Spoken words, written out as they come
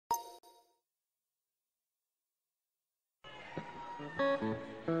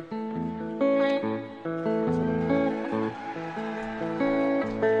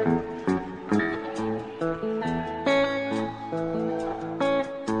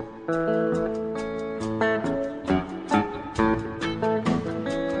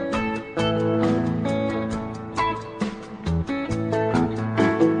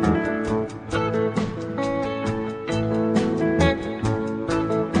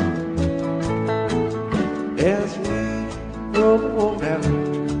As we roll down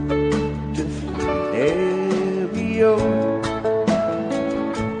to Flaminio,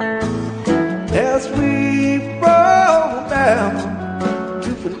 as we roll down to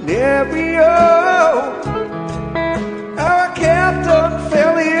Flaminio, our captain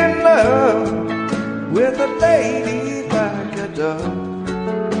fell in love with a lady like a dove.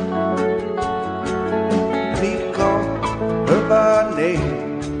 We call her by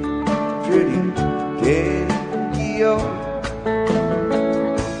name, pretty Peggy-O.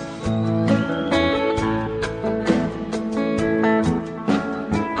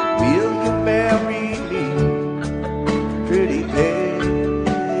 Will you marry me, pretty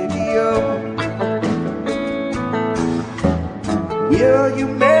Peggy-O? Will you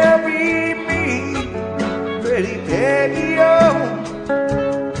marry me, pretty Peggy-O?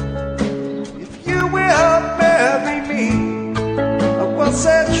 If you will marry me, I will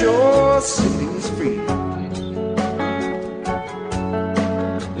set your cities free.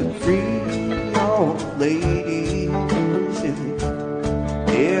 And free all ladies in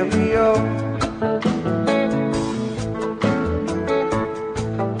stereo.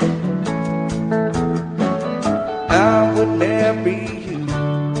 I would marry you,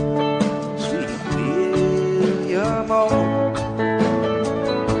 sweet William O.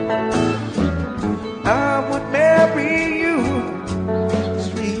 I would marry you,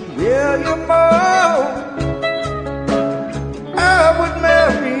 sweet William O. I would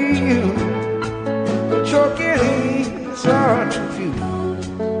marry you, but your guineas are too few.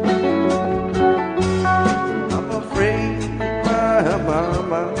 I'm afraid my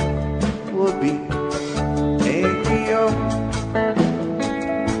mama would be angry. Oh,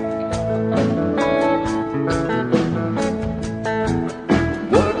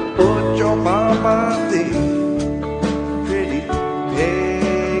 what would your mama think, pretty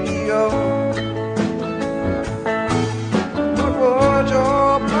Peggy-O? What would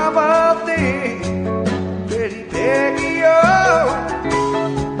your mama think, pretty Peggy-O?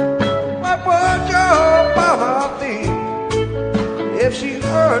 What would your mama think if she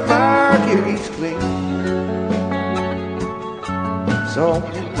heard my guineas clink? So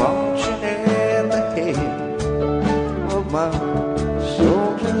emotion in the head of my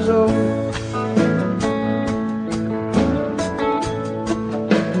soldiers. Oh,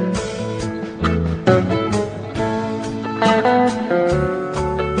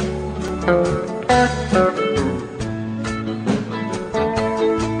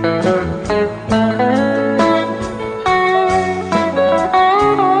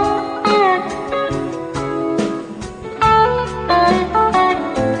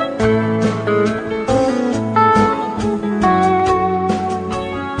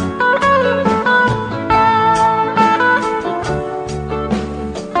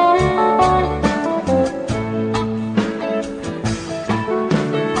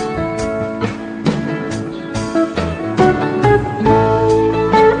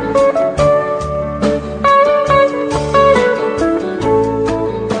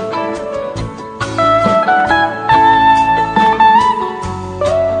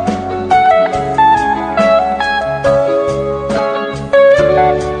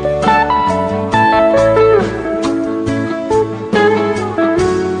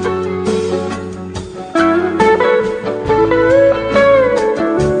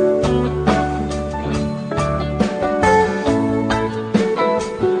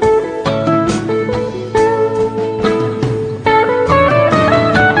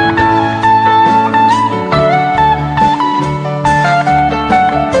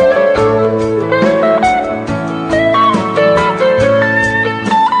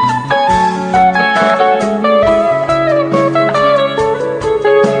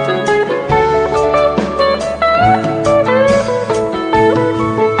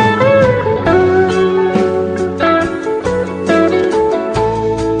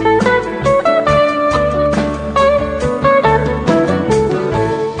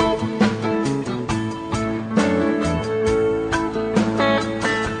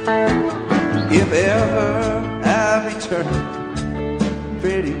 if ever I return,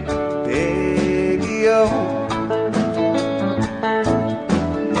 pretty Peggy-O.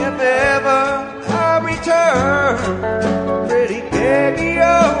 If ever I return, pretty Peggy-O.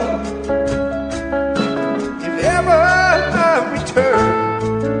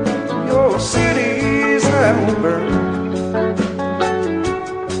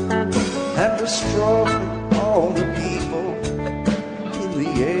 destroyed all the people in the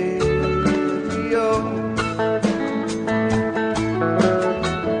area.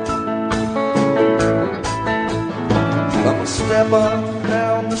 Come a step up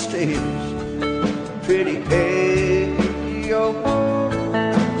down the stairs, pretty baby, oh.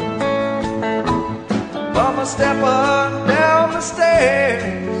 Come a step up down the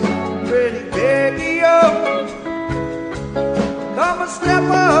stairs, pretty baby, oh. Come a step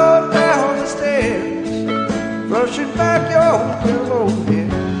up down the stairs, brushing back your pillow hair.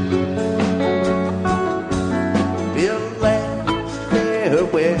 Bill last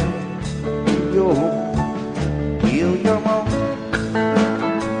farewell to your home, heal your mom.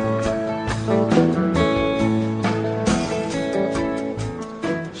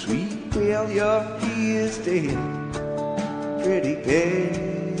 Sweet William, he is dead, pretty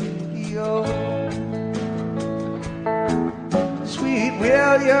baby, oh. Sweet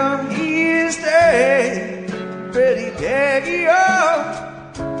William, he is dead, pretty Peggy, oh.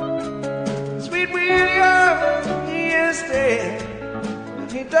 Sweet William, he is dead,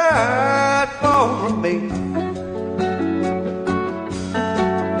 and he died for me.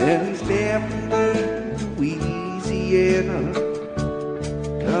 And he's buried in Louisiana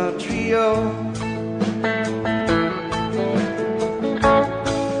country, oh.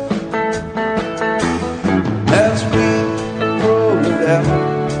 As we rode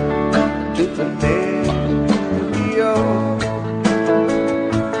out to the